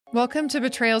Welcome to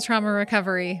Betrayal Trauma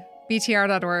Recovery,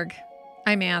 BTR.org.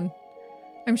 I'm Ann.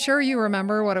 I'm sure you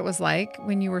remember what it was like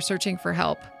when you were searching for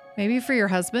help, maybe for your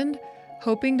husband,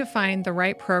 hoping to find the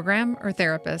right program or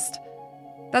therapist.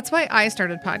 That's why I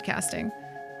started podcasting.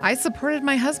 I supported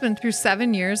my husband through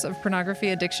 7 years of pornography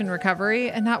addiction recovery,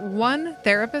 and not one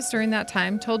therapist during that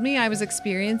time told me I was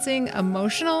experiencing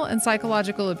emotional and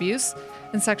psychological abuse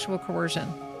and sexual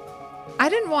coercion. I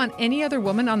didn't want any other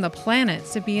woman on the planet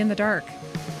to be in the dark.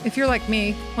 If you're like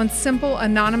me, one simple,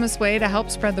 anonymous way to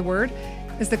help spread the word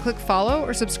is to click follow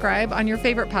or subscribe on your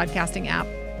favorite podcasting app.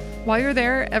 While you're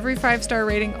there, every 5-star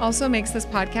rating also makes this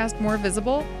podcast more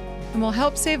visible and will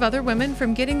help save other women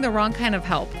from getting the wrong kind of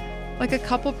help, like a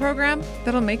couple program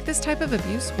that'll make this type of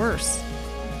abuse worse.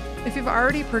 If you've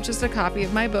already purchased a copy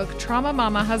of my book, Trauma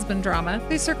Mama Husband Drama,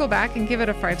 please circle back and give it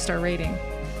a 5-star rating.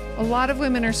 A lot of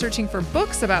women are searching for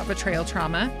books about betrayal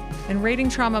trauma, and rating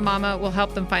Trauma Mama will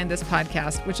help them find this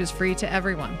podcast, which is free to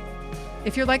everyone.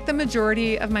 If you're like the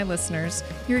majority of my listeners,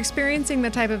 you're experiencing the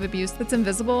type of abuse that's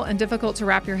invisible and difficult to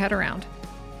wrap your head around.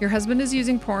 Your husband is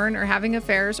using porn or having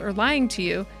affairs or lying to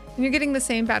you, and you're getting the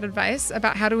same bad advice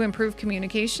about how to improve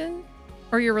communication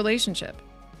or your relationship.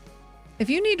 If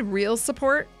you need real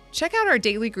support, check out our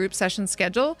daily group session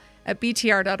schedule at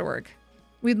btr.org.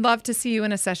 We'd love to see you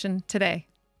in a session today.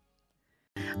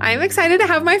 I'm excited to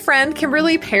have my friend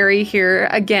Kimberly Perry here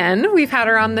again. We've had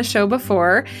her on the show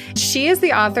before. She is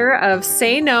the author of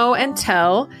Say No and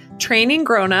Tell, Training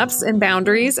Grown-Ups in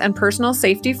Boundaries and Personal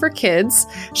Safety for Kids.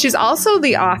 She's also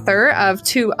the author of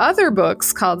 2 other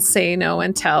books called Say No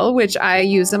and Tell, which I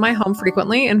use in my home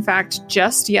frequently. In fact,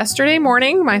 just yesterday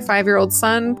morning, my 5-year-old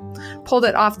son pulled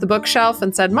it off the bookshelf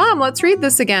and said, "Mom, let's read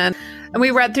this again." And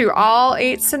we read through all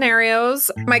 8 scenarios.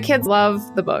 My kids love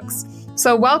the books.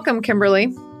 So welcome,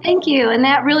 Kimberly. Thank you. And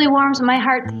that really warms my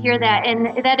heart to hear that.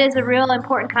 And that is a real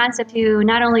important concept to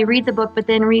not only read the book, but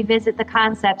then revisit the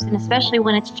concepts. And especially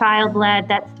when it's child-led,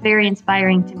 that's very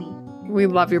inspiring to me. We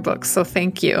love your books, so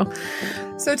thank you.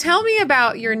 So tell me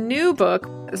about your new book.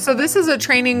 So this is a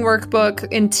training workbook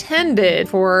intended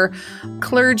for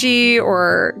clergy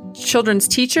or children's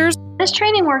teachers. This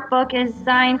training workbook is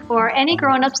designed for any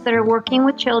grown-ups that are working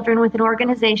with children within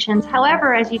organizations.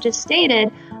 However, as you just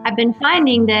stated, I've been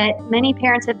finding that many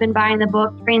parents have been buying the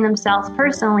book to train themselves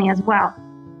personally as well.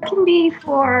 It can be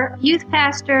for youth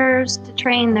pastors to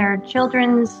train their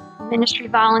children's ministry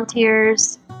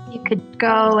volunteers. You could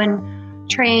go and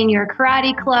train your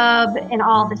karate club and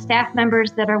all the staff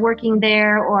members that are working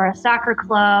there, or a soccer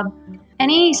club.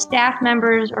 Any staff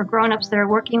members or grown-ups that are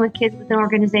working with kids with an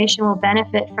organization will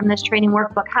benefit from this training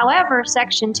workbook. However,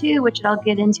 Section 2, which I'll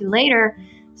get into later,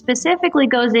 specifically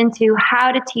goes into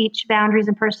how to teach boundaries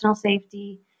and personal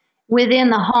safety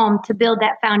within the home to build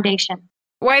that foundation.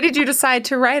 Why did you decide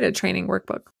to write a training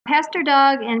workbook? Pastor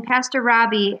Doug and Pastor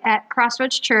Robbie at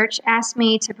Crossroads Church asked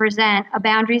me to present a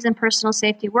boundaries and personal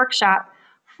safety workshop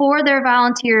for their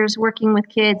volunteers working with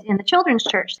kids in the children's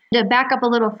church. To back up a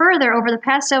little further, over the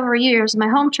past several years, my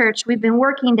home church, we've been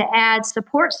working to add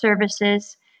support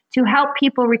services to help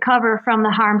people recover from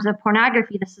the harms of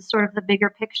pornography. This is sort of the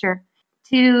bigger picture.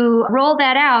 To roll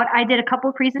that out, I did a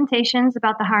couple presentations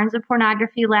about the harms of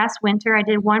pornography last winter. I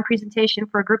did one presentation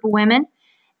for a group of women,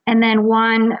 and then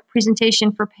one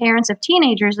presentation for parents of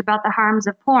teenagers about the harms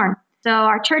of porn. So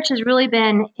our church has really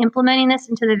been implementing this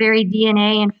into the very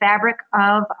DNA and fabric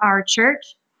of our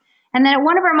church. And then at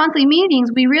one of our monthly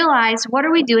meetings, we realized, what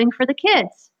are we doing for the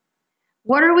kids?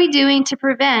 What are we doing to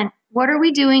prevent? What are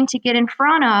we doing to get in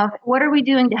front of? What are we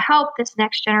doing to help this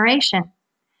next generation?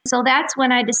 So that's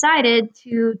when I decided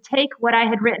to take what I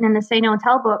had written in the Say No and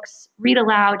Tell books, read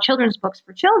aloud children's books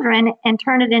for children, and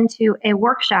turn it into a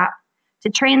workshop to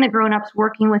train the grown-ups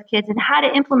working with kids and how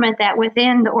to implement that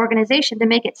within the organization to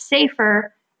make it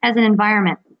safer as an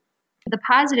environment. The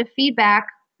positive feedback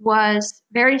was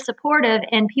very supportive,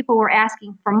 and people were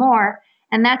asking for more,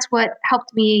 and that's what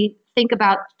helped me think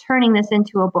about turning this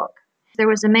into a book. There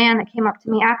was a man that came up to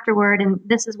me afterward, and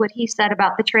this is what he said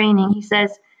about the training. He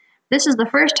says, "This is the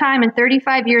first time in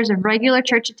 35 years of regular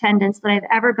church attendance that I've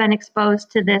ever been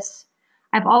exposed to this.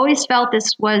 I've always felt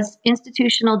this was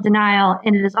institutional denial,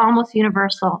 and it is almost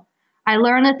universal. I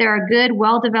learned that there are good,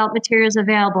 well-developed materials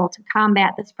available to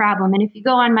combat this problem." And if you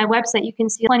go on my website, you can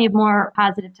see plenty of more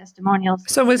positive testimonials.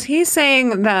 So was he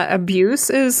saying that abuse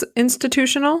is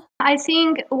institutional? I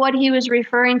think what he was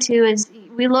referring to is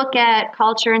we look at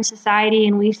culture and society,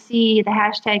 and we see the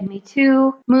hashtag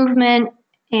 #MeToo movement,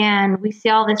 and we see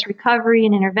all this recovery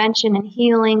and intervention and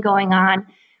healing going on.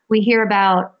 We hear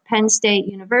about Penn State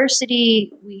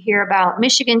University. We hear about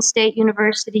Michigan State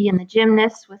University and the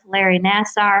gymnasts with Larry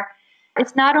Nassar.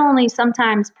 It's not only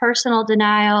sometimes personal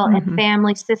denial and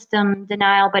family system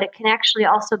denial, but it can actually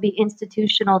also be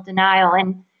institutional denial.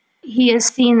 And he has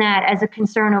seen that as a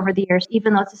concern over the years.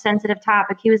 Even though it's a sensitive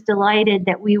topic, he was delighted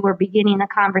that we were beginning the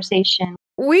conversation.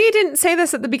 We didn't say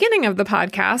this at the beginning of the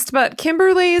podcast, but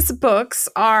Kimberly's books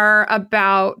are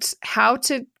about how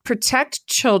to protect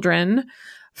children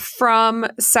from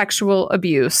sexual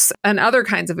abuse and other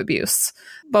kinds of abuse,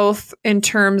 both in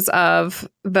terms of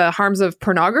the harms of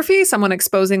pornography, someone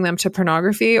exposing them to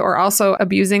pornography, or also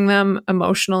abusing them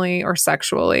emotionally or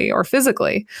sexually or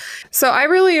physically. So I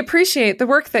really appreciate the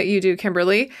work that you do,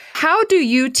 Kimberly. How do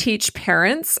you teach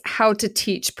parents how to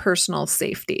teach personal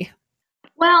safety?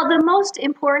 Well, the most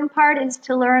important part is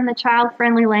to learn the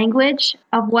child-friendly language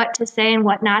of what to say and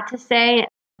what not to say,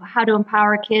 how to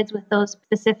empower kids with those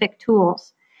specific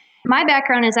tools. My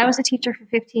background is I was a teacher for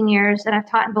 15 years, and I've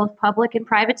taught in both public and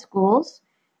private schools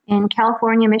in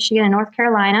California, Michigan, and North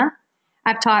Carolina.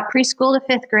 I've taught preschool to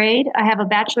fifth grade. I have a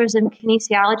bachelor's in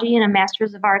kinesiology and a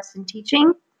master's of arts in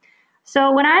teaching.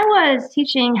 So when I was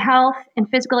teaching health and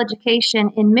physical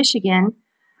education in Michigan,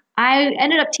 I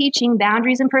ended up teaching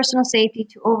boundaries and personal safety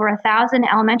to over 1,000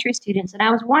 elementary students, and I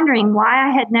was wondering why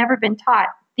I had never been taught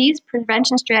these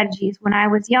prevention strategies when I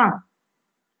was young.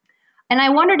 And I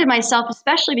wondered to myself,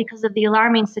 especially because of the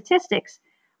alarming statistics,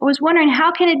 I was wondering how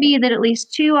can it be that at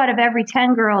least 2 out of every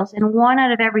 10 girls and 1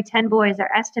 out of every 10 boys are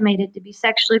estimated to be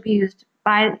sexually abused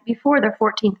before their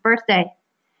 14th birthday?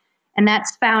 And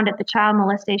that's found at the Child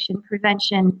Molestation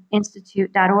Prevention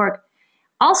Institute.org.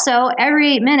 Also,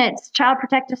 every 8 minutes, Child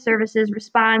Protective Services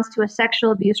responds to a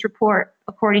sexual abuse report,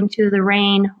 according to the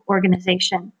RAINN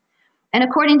organization. And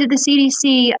according to the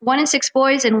CDC, 1 in 6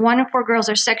 boys and 1 in 4 girls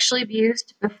are sexually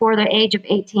abused before the age of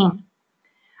 18.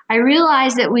 I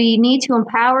realize that we need to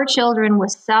empower children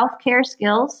with self-care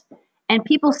skills and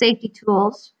people safety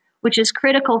tools, which is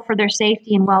critical for their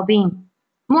safety and well-being.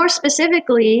 More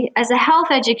specifically, as a health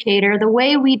educator, the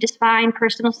way we define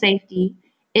personal safety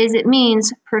is it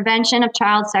means prevention of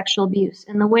child sexual abuse.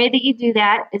 And the way that you do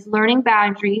that is learning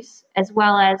boundaries as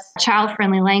well as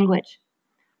child-friendly language.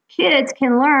 Kids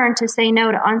can learn to say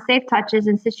no to unsafe touches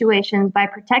and situations by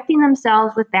protecting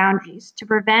themselves with boundaries to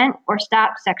prevent or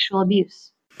stop sexual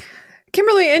abuse.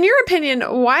 Kimberly, in your opinion,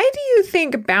 why do you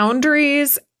think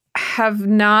boundaries have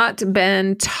not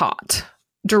been taught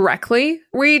directly?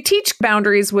 We teach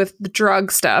boundaries with the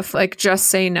drug stuff, like just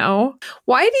say no.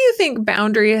 Why do you think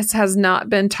boundaries has not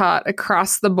been taught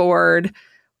across the board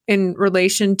in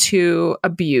relation to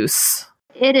abuse?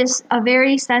 It is a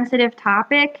very sensitive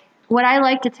topic. What I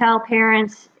like to tell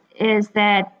parents is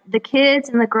that the kids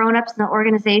and the grown-ups and the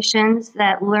organizations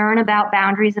that learn about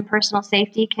boundaries and personal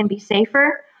safety can be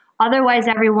safer. Otherwise,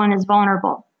 everyone is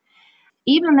vulnerable.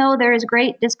 Even though there is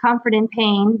great discomfort and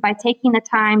pain by taking the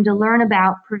time to learn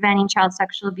about preventing child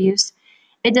sexual abuse,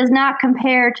 it does not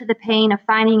compare to the pain of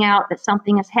finding out that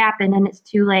something has happened and it's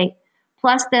too late.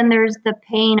 Plus, then there's the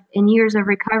pain in years of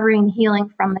recovery and healing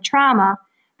from the trauma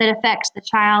that affects the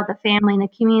child, the family, and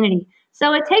the community.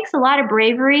 So it takes a lot of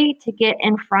bravery to get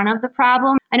in front of the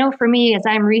problem. I know for me, as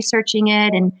I'm researching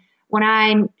it and when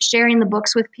I'm sharing the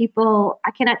books with people,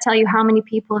 I cannot tell you how many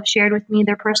people have shared with me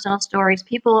their personal stories.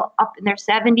 People up in their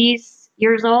 70s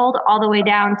years old, all the way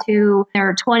down to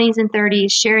their 20s and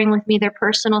 30s, sharing with me their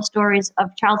personal stories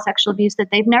of child sexual abuse that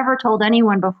they've never told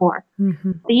anyone before.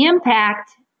 Mm-hmm. The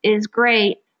impact is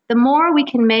great. The more we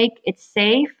can make it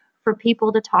safe for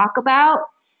people to talk about,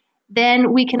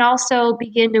 then we can also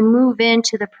begin to move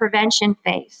into the prevention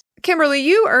phase. Kimberly,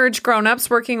 you urge grown-ups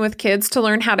working with kids to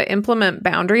learn how to implement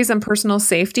boundaries and personal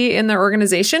safety in their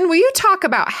organization. Will you talk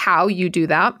about how you do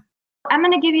that? I'm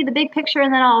going to give you the big picture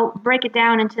and then I'll break it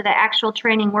down into the actual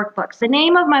training workbooks. The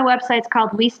name of my website is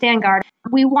called We Stand Guard.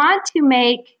 We want to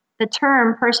make the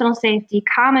term personal safety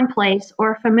commonplace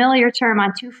or a familiar term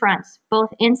on 2 fronts,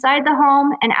 both inside the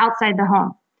home and outside the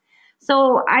home.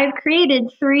 So I've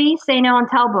created 3 Say No and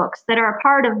Tell books that are a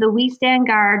part of the We Stand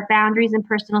Guard Boundaries and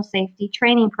Personal Safety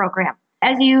training program.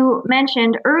 As you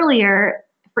mentioned earlier,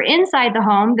 for inside the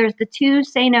home, there's the 2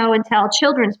 Say No and Tell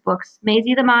children's books,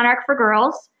 Maisie the Monarch for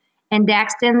girls and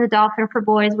Daxton the Dolphin for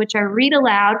boys, which are read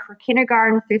aloud for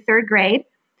kindergarten through 3rd grade.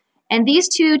 And these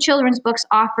 2 children's books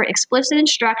offer explicit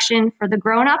instruction for the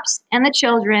grown-ups and the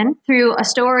children through a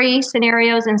story,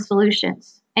 scenarios, and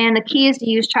solutions. And the key is to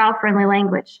use child-friendly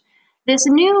language. This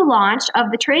new launch of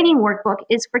the training workbook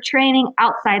is for training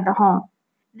outside the home.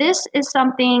 This is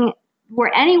something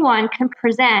where anyone can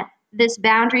present this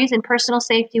boundaries and personal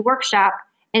safety workshop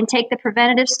and take the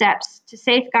preventative steps to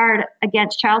safeguard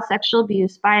against child sexual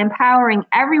abuse by empowering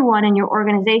everyone in your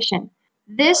organization.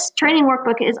 This training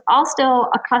workbook is also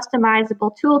a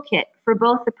customizable toolkit for for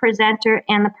both the presenter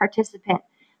and the participant.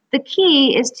 The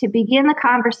key is to begin the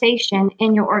conversation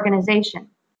in your organization.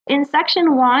 In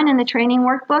section 1 in the training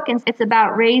workbook, it's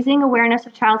about raising awareness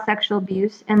of child sexual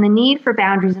abuse and the need for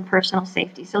boundaries and personal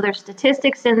safety. So there's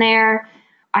statistics in there.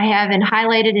 I have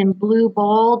highlighted in blue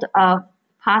bold of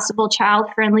possible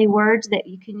child-friendly words that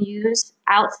you can use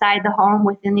outside the home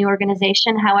within the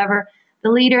organization. However,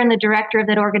 the leader and the director of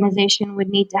that organization would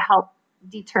need to help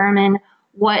determine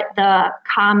what the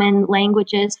common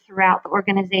language is throughout the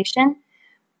organization.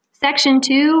 Section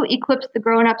 2 equips the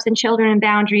grown-ups and children in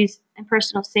boundaries and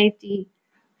personal safety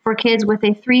for kids with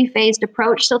a 3-phased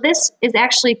approach. So this is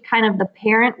actually kind of the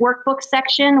parent workbook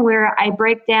section where I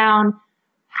break down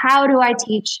how do I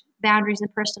teach boundaries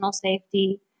and personal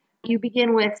safety. You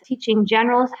begin with teaching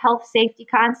general health safety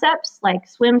concepts like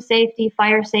swim safety,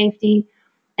 fire safety,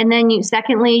 and then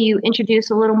you introduce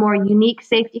a little more unique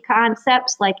safety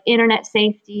concepts like internet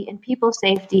safety and people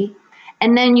safety.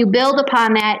 And then you build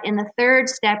upon that, and the third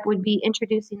step would be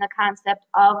introducing the concept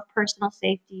of personal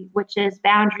safety, which is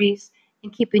boundaries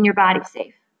and keeping your body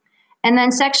safe. And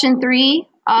then section 3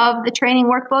 of the training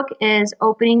workbook is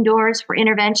opening doors for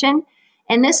intervention.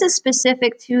 And this is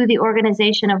specific to the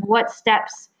organization of what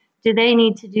steps do they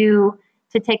need to do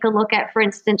to take a look at. For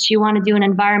instance, you want to do an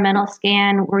environmental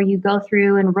scan where you go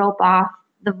through and rope off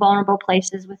the vulnerable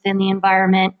places within the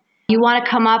environment. You want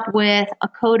to come up with a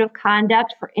code of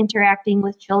conduct for interacting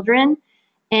with children.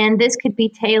 And this could be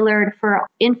tailored for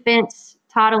infants,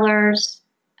 toddlers,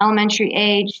 elementary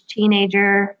age,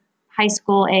 teenager, high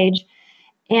school age.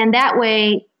 And that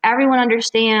way, everyone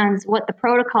understands what the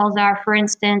protocols are. For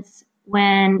instance,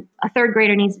 when a third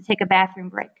grader needs to take a bathroom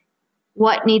break,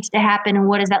 what needs to happen and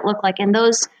what does that look like? And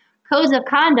those codes of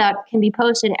conduct can be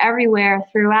posted everywhere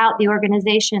throughout the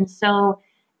organization. So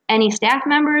any staff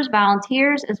members,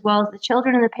 volunteers, as well as the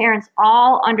children and the parents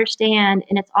all understand,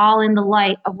 and it's all in the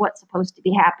light of what's supposed to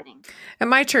be happening. At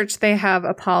my church, they have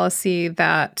a policy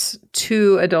that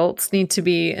 2 adults need to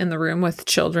be in the room with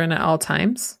children at all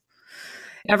times.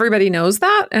 Everybody knows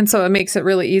that. And so it makes it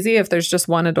really easy if there's just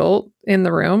one adult in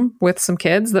the room with some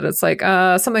kids that it's like,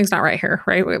 something's not right here,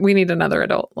 right? We need another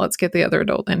adult. Let's get the other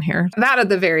adult in here. That at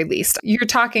the very least. You're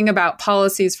talking about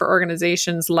policies for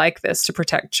organizations like this to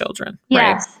protect children,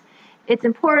 right? Yes. It's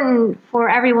important for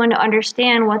everyone to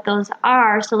understand what those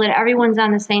are so that everyone's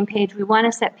on the same page. We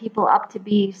want to set people up to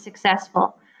be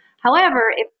successful.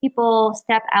 However, if people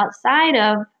step outside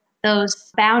of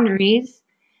those boundaries,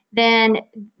 then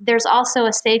there's also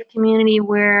a safe community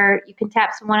where you can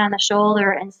tap someone on the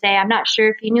shoulder and say, I'm not sure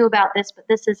if you knew about this, but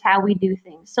this is how we do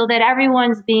things, so that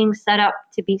everyone's being set up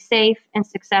to be safe and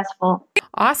successful.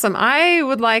 Awesome. I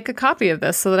would like a copy of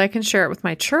this so that I can share it with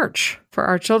my church for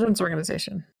our children's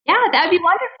organization. Yeah, that would be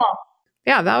wonderful.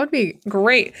 Yeah, that would be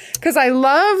great because I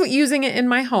love using it in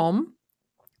my home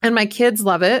and my kids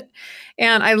love it.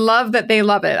 And I love that they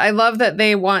love it. I love that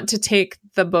they want to take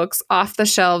the books off the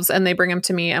shelves and they bring them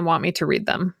to me and want me to read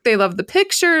them. They love the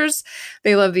pictures.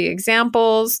 They love the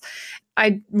examples.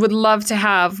 I would love to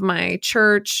have my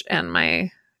church and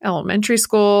my elementary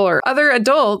school or other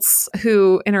adults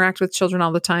who interact with children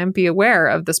all the time be aware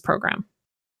of this program.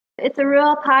 It's a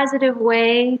real positive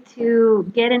way to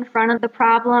get in front of the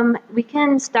problem. We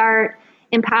can start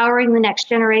empowering the next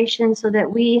generation so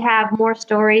that we have more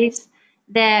stories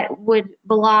that would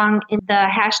belong in the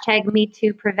hashtag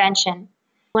 #MeTooPrevention.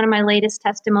 One of my latest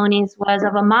testimonies was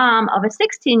of a mom of a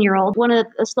 16-year-old. One of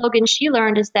the slogans she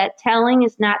learned is that telling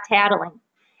is not tattling.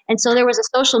 And so there was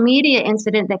a social media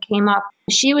incident that came up.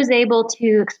 She was able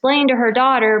to explain to her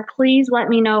daughter, please let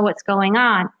me know what's going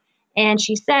on. And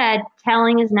she said,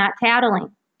 telling is not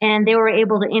tattling. And they were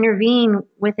able to intervene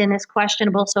within this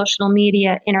questionable social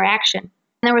media interaction.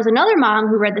 And there was another mom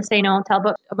who read the Say No and Tell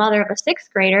book, a mother of a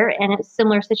 6th grader, and it's a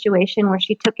similar situation where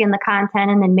she took in the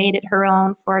content and then made it her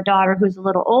own for a daughter who's a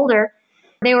little older.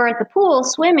 They were at the pool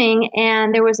swimming,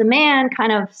 and there was a man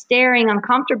kind of staring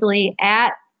uncomfortably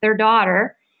at their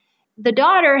daughter. The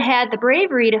daughter had the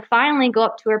bravery to finally go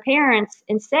up to her parents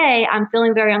and say, I'm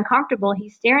feeling very uncomfortable.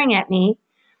 He's staring at me.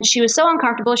 She was so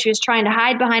uncomfortable, she was trying to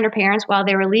hide behind her parents while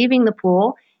they were leaving the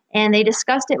pool, and they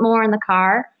discussed it more in the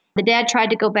car. The dad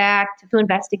tried to go back to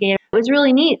investigate. It was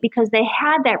really neat because they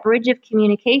had that bridge of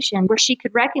communication where she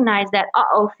could recognize that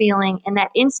uh-oh feeling and that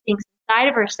instinct inside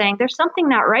of her saying, there's something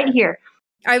not right here.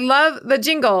 I love the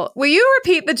jingle. Will you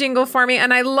repeat the jingle for me?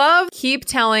 And I love keep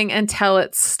telling until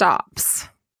it stops.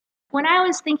 When I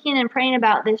was thinking and praying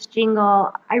about this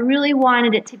jingle, I really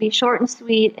wanted it to be short and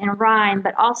sweet and rhyme,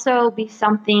 but also be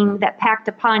something that packed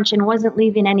a punch and wasn't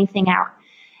leaving anything out.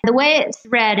 The way it's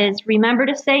read is, remember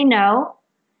to say no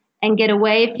and get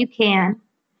away if you can.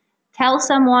 Tell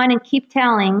someone and keep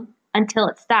telling. until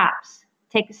it stops.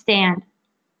 Take a stand.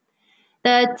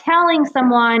 The telling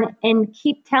someone and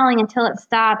keep telling until it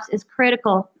stops is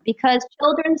critical because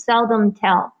children seldom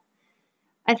tell.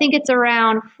 I think it's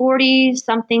around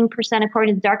 40-something%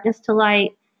 according to Darkness to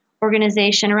Light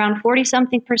organization, around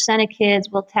 40-something% of kids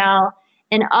will tell.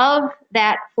 And of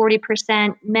that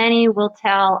 40%, many will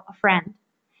tell a friend,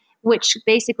 which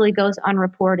basically goes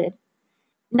unreported.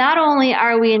 Not only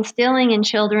are we instilling in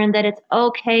children that it's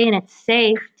okay and it's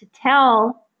safe to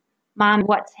tell mom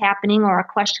what's happening or a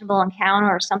questionable encounter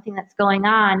or something that's going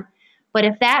on, but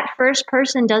if that first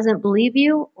person doesn't believe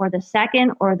you, or the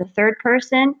second or the third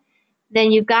person,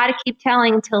 then you've got to keep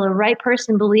telling until the right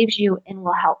person believes you and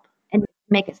will help and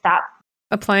make it stop.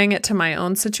 Applying it to my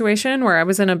own situation where I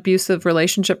was in an abusive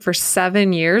relationship for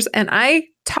 7 years and I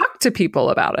talked to people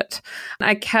about it.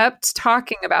 I kept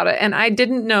talking about it and I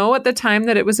didn't know at the time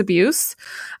that it was abuse.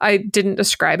 I didn't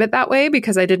describe it that way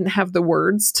because I didn't have the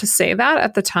words to say that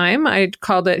at the time. I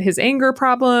called it his anger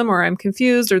problem or I'm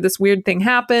confused or this weird thing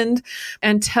happened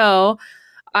until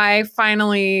I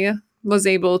finally was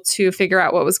able to figure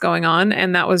out what was going on.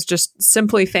 And that was just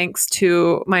simply thanks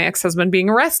to my ex-husband being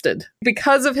arrested.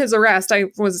 Because of his arrest, I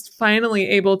was finally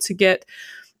able to get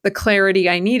the clarity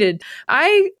I needed.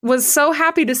 I was so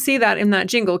happy to see that in that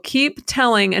jingle, keep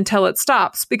telling until it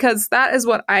stops, because that is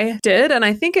what I did. And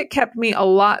I think it kept me a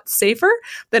lot safer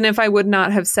than if I would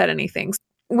not have said anything.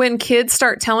 When kids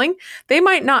start telling, they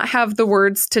might not have the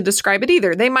words to describe it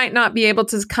either. They might not be able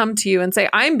to come to you and say,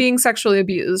 I'm being sexually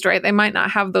abused, right? They might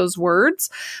not have those words,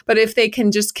 but if they can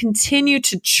just continue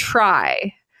to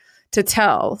try to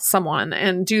tell someone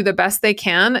and do the best they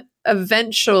can,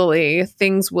 eventually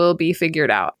things will be figured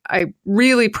out. I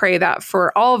really pray that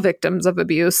for all victims of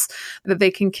abuse, that they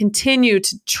can continue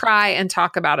to try and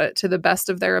talk about it to the best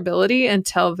of their ability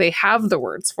until they have the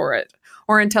words for it,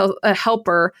 or until a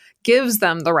helper gives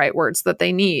them the right words that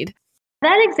they need.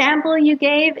 That example you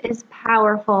gave is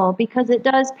powerful because it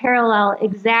does parallel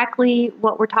exactly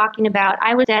what we're talking about.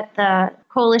 I was at the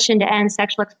Coalition to End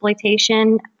Sexual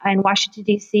Exploitation in Washington,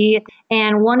 D.C.,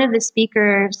 and one of the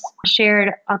speakers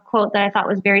shared a quote that I thought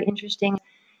was very interesting.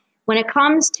 When it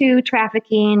comes to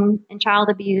trafficking and child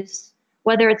abuse,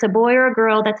 whether it's a boy or a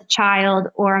girl that's a child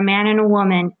or a man and a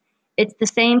woman, it's the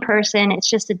same person. It's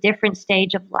just a different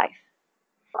stage of life.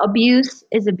 Abuse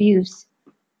is abuse.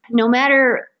 No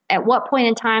matter at what point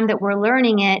in time that we're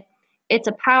learning it, it's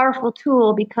a powerful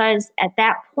tool because at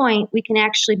that point, we can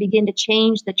actually begin to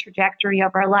change the trajectory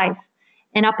of our life.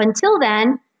 And up until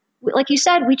then, like you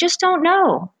said, we just don't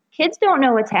know. Kids don't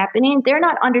know what's happening. They're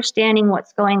not understanding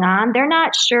what's going on. They're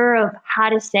not sure of how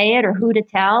to say it or who to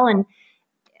tell. And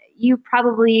you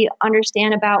probably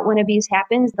understand about when abuse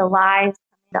happens, the lies,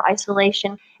 the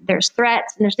isolation, there's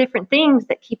threats, and there's different things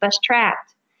that keep us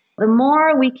trapped. The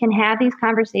more we can have these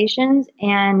conversations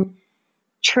and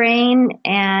train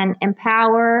and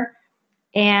empower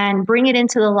and bring it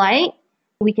into the light,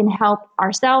 we can help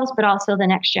ourselves, but also the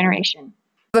next generation.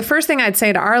 The first thing I'd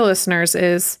say to our listeners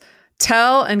is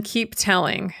tell and keep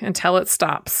telling until it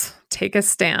stops. Take a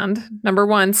stand. Number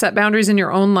one, set boundaries in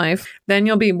your own life. Then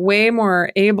you'll be way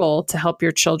more able to help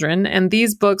your children. And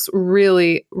these books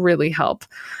really, really help.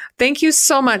 Thank you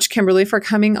so much, Kimberly, for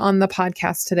coming on the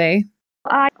podcast today.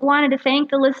 I wanted to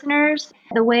thank the listeners.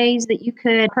 The ways that you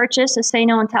could purchase a Say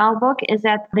No and Tell book is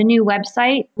at the new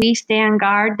website,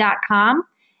 westandguard.com.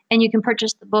 And you can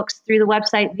purchase the books through the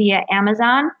website via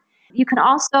Amazon. You can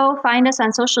also find us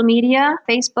on social media,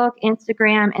 Facebook,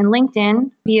 Instagram, and LinkedIn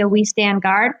via We Stand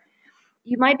Guard.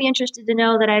 You might be interested to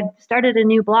know that I've started a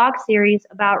new blog series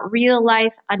about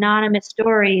real-life anonymous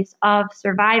stories of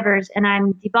survivors, and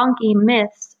I'm debunking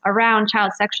myths around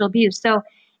child sexual abuse. So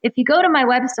if you go to my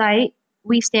website,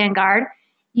 We Stand Guard,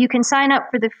 you can sign up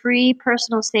for the free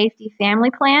personal safety family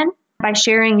plan by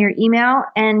sharing your email,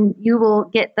 and you will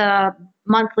get the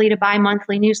monthly to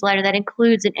bi-monthly newsletter that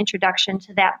includes an introduction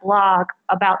to that blog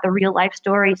about the real life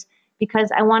stories, because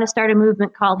I want to start a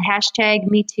movement called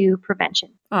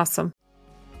 #MeTooPrevention. Awesome.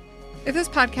 If this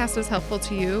podcast is helpful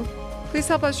to you, please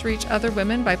help us reach other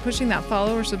women by pushing that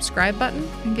follow or subscribe button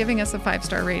and giving us a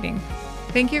 5-star rating.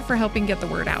 Thank you for helping get the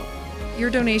word out. Your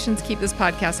donations keep this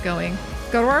podcast going.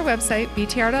 Go to our website,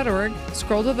 btr.org,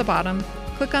 scroll to the bottom,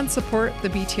 click on Support the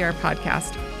BTR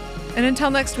Podcast. And until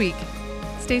next week,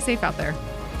 stay safe out there.